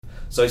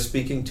So I was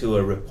speaking to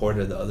a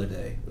reporter the other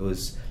day. It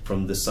was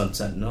from the Sun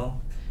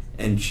Sentinel,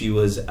 and she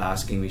was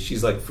asking me.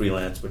 She's like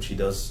freelance, but she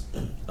does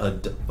a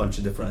bunch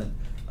of different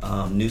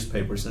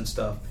newspapers and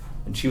stuff.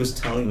 And she was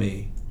telling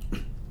me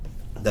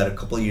that a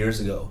couple of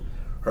years ago,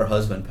 her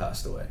husband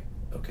passed away.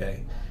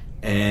 Okay,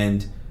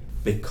 and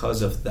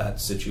because of that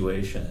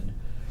situation,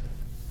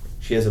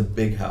 she has a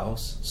big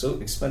house,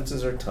 so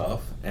expenses are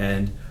tough,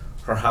 and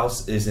her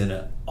house is in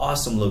an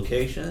awesome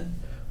location,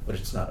 but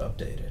it's not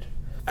updated.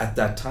 At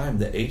that time,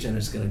 the agent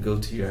is going to go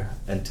to you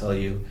and tell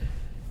you,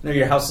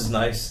 your house is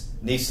nice,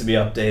 needs to be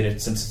updated.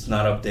 Since it's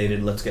not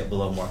updated, let's get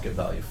below market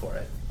value for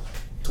it.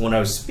 So when I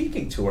was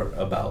speaking to her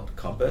about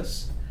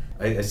Compass,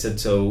 I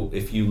said, so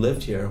if you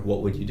lived here,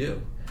 what would you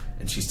do?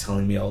 And she's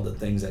telling me all the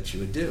things that she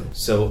would do.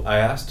 So I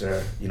asked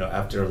her,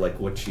 after like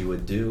what she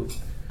would do,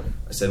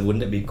 I said,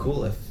 wouldn't it be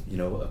cool if,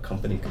 a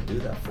company could do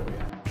that for you?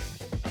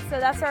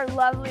 So that's our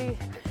lovely,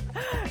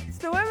 it's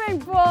the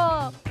swimming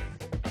pool.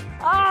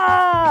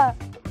 Ah!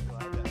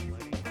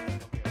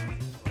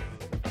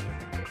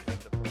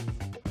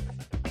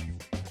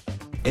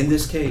 In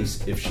this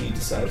case, if she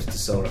decides to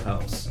sell her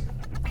house,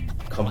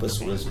 Compass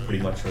was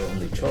pretty much her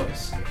only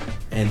choice.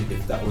 And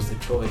if that was the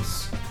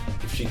choice,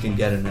 if she can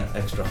get an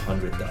extra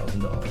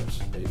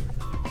 $100,000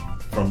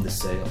 from the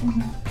sale,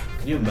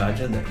 can you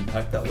imagine the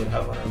impact that would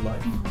have on her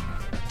life?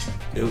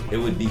 It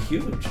would be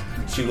huge.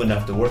 She wouldn't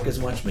have to work as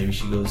much. Maybe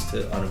she goes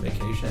on a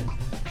vacation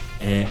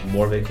and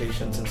more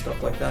vacations and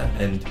stuff like that.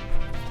 And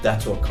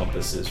that's what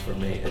Compass is for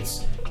me.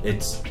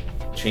 It's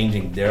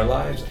changing their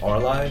lives, our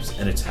lives,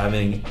 and it's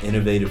having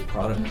innovative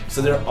product.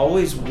 So they're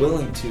always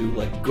willing to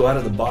like go out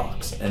of the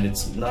box, and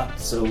it's not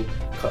so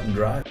cut and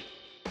dry.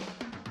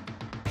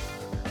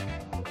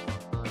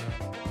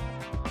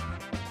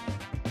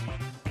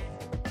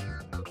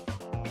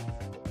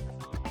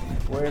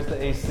 Where's the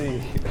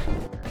AC?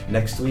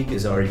 Next week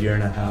is our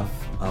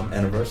 1.5-year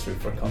anniversary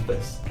for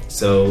Compass.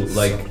 So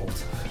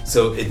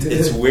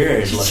it's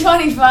weird.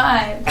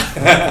 25.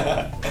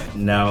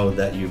 Now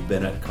that you've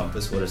been at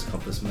Compass, what has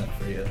Compass meant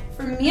for you?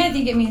 For me, I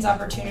think it means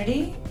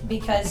opportunity,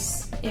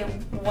 because it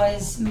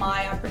was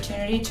my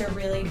opportunity to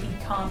really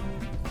become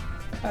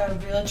a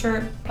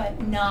realtor, but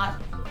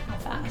not a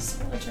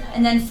fast realtor.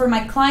 And then for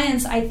my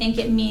clients, I think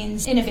it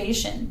means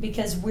innovation,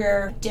 because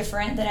we're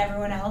different than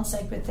everyone else,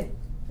 like with the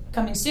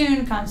Coming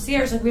Soon,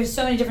 concierge, like we have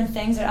so many different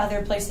things that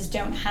other places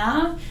don't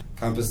have.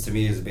 Compass to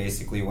me is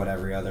basically what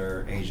every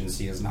other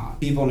agency is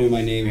not. People knew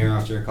my name here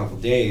after a couple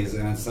days,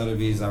 and at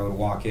Sotheby's I would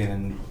walk in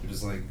and it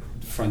was like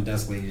front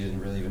desk lady didn't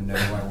really even know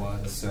who I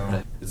was.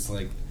 So it's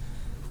like,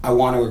 I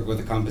want to work with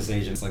a Compass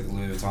agent. It's like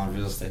Louis Vuitton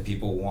real estate.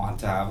 People want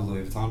to have a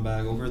Louis Vuitton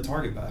bag over a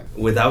Target bag.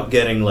 Without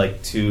getting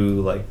like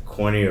too like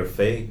corny or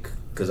fake,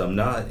 because I'm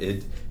not,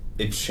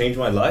 it's changed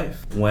my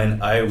life. When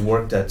I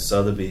worked at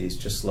Sotheby's,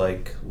 just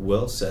like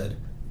Will said,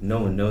 no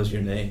one knows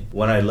your name.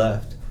 When I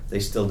left, they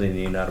still didn't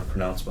even know how to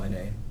pronounce my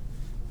name.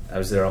 I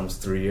was there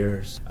almost 3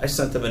 years. I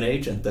sent them an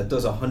agent that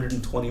does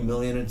 120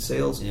 million in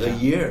sales a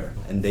year,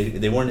 and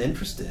they weren't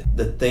interested.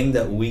 The thing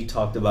that we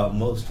talked about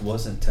most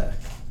wasn't tech,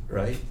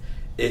 right?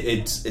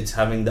 It's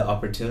having the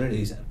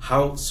opportunities.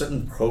 How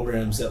certain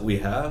programs that we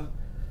have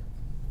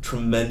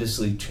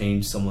tremendously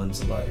change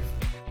someone's life.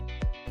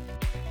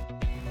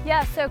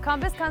 Yeah, so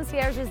Compass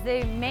Concierge is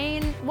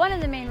one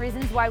of the main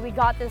reasons why we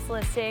got this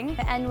listing,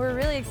 and we're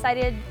really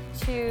excited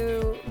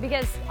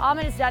because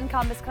Ahmed has done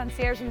Compass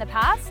Concierge in the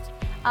past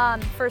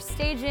for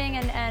staging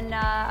and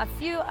a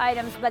few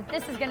items, but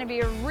this is going to be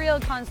a real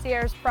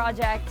concierge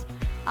project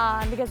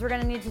because we're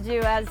going to need to do,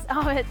 as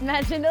Ahmed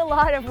mentioned, a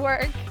lot of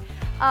work.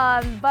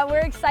 But we're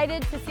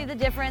excited to see the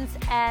difference,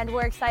 and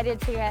we're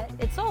excited to get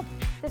it sold.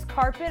 This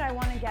carpet, I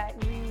want to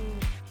get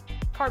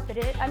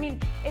carpeted. I mean,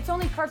 it's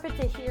only carpet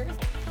to here.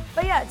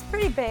 But yeah, it's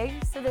pretty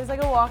big. So there's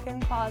like a walk-in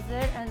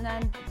closet and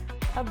then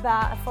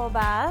a full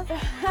bath.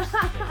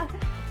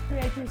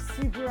 Make you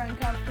super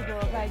uncomfortable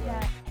if I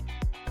can.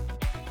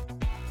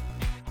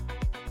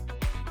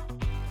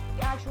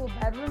 The actual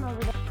bedroom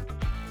over there.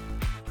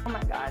 Oh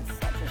my God, it's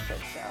such a shit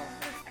show,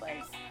 this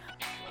place.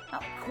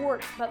 Not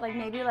quartz, but like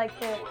maybe like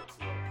a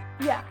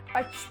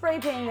spray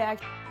painting bag.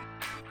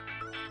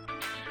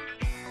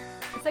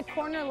 It's a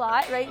corner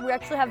lot, right? We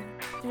actually have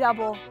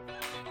double,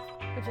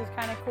 which is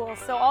kind of cool.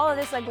 So all of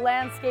this like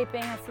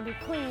landscaping has to be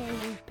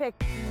cleaned and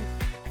picked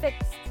and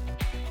fixed.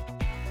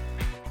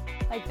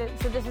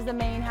 So this is the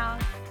main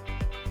house.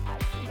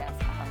 That's the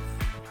guest house.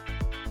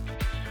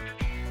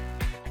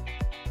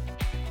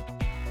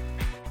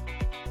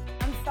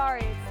 I'm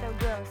sorry, it's so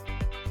gross.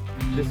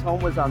 This home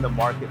was on the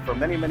market for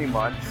many, many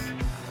months,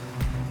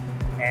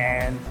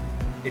 and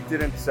it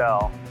didn't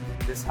sell.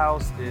 This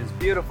house is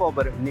beautiful,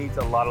 but it needs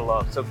a lot of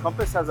love. So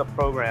Compass has a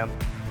program,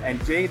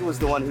 and Jade was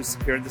the one who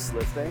secured this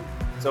listing.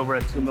 It's over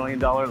a $2 million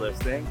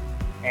listing.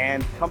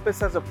 And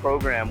Compass has a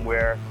program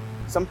where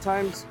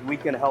sometimes we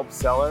can help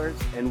sellers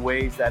in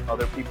ways that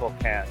other people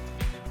can't.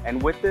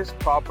 And with this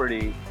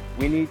property,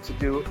 we need to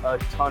do a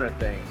ton of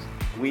things.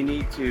 We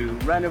need to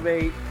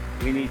renovate,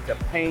 we need to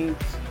paint,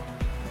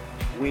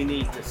 we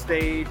need to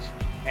stage,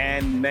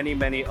 and many,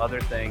 many other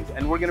things.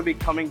 And we're gonna be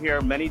coming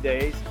here many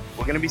days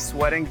We're gonna be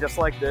sweating just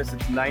like this.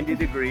 It's 90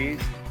 degrees.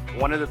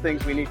 One of the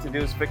things we need to do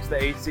is fix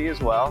the AC as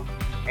well.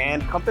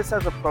 And Compass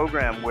has a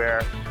program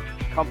where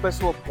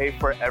Compass will pay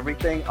for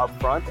everything up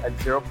front at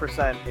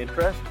 0%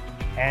 interest.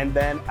 And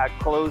then at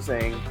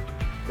closing,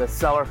 the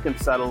seller can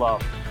settle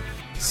up.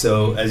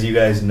 So as you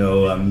guys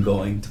know, I'm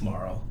going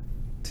tomorrow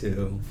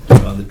to go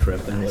on the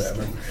trip and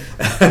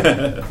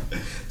whatever.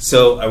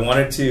 So I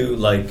wanted to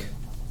like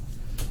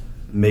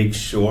make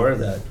sure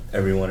that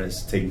everyone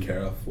is taken care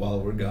of while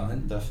we're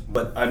gone. Definitely.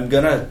 But I'm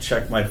gonna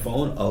check my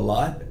phone a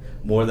lot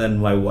more than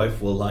my wife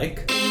will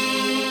like.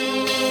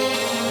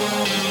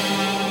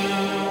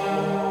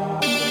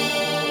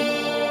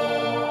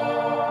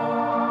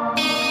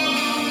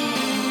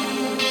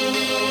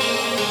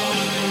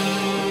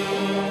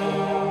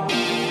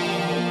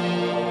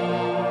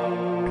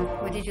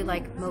 What did you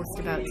like most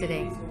about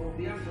today?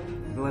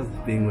 I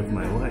love being with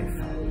my wife.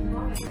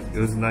 It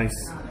was nice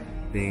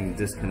being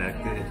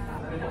disconnected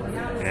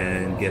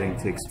and getting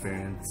to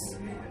experience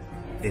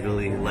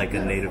Italy like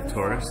a native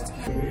tourist.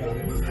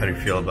 How do you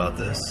feel about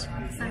this?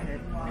 I'm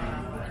excited.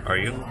 Are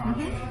you?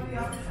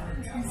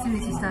 As soon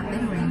as you stop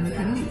lingering, we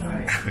can eat.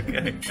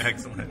 Okay,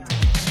 excellent.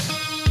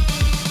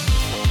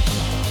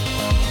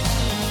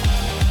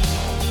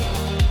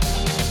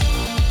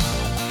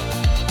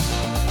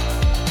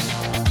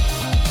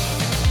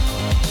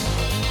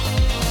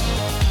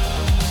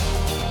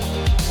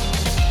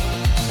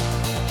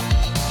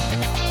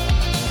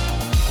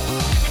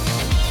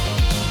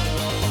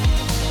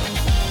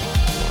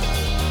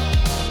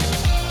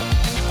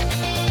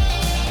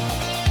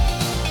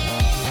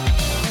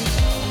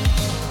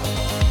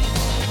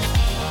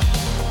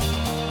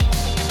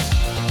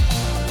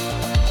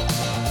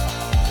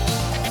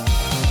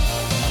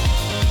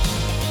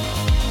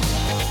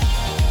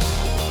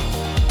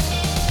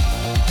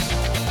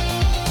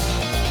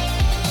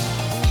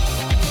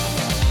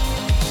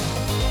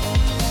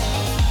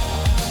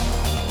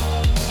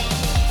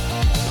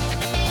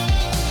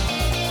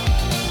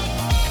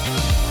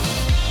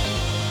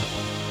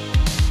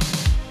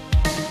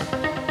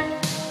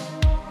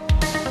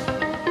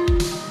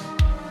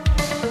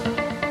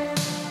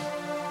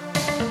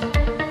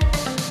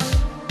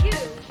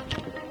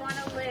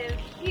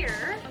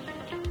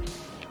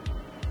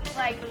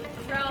 like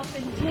Ralph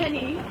and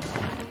Jenny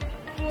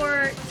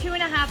for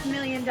 $2.5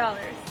 million.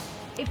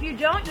 If you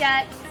don't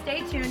yet,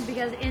 stay tuned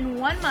because in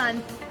 1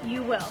 month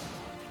you will.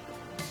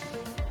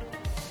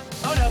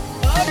 Oh no.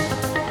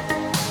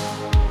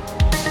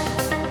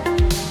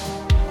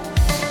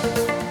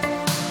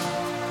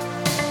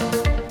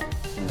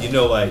 You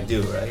know what I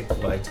do, right?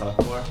 Why I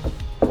talk more?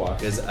 Why?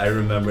 Because I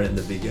remember in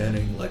the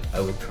beginning, like I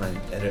would try and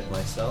edit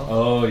myself.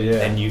 Oh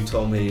yeah. And you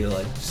told me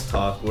like just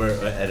talk. We're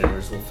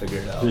editors. We'll figure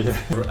it out. Yeah.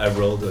 I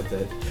rolled with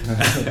it.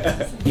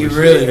 You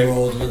really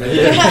rolled with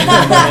it.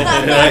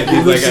 Right,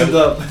 he's like, Loosened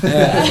up.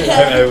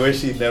 I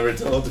wish he never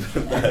told me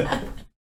that.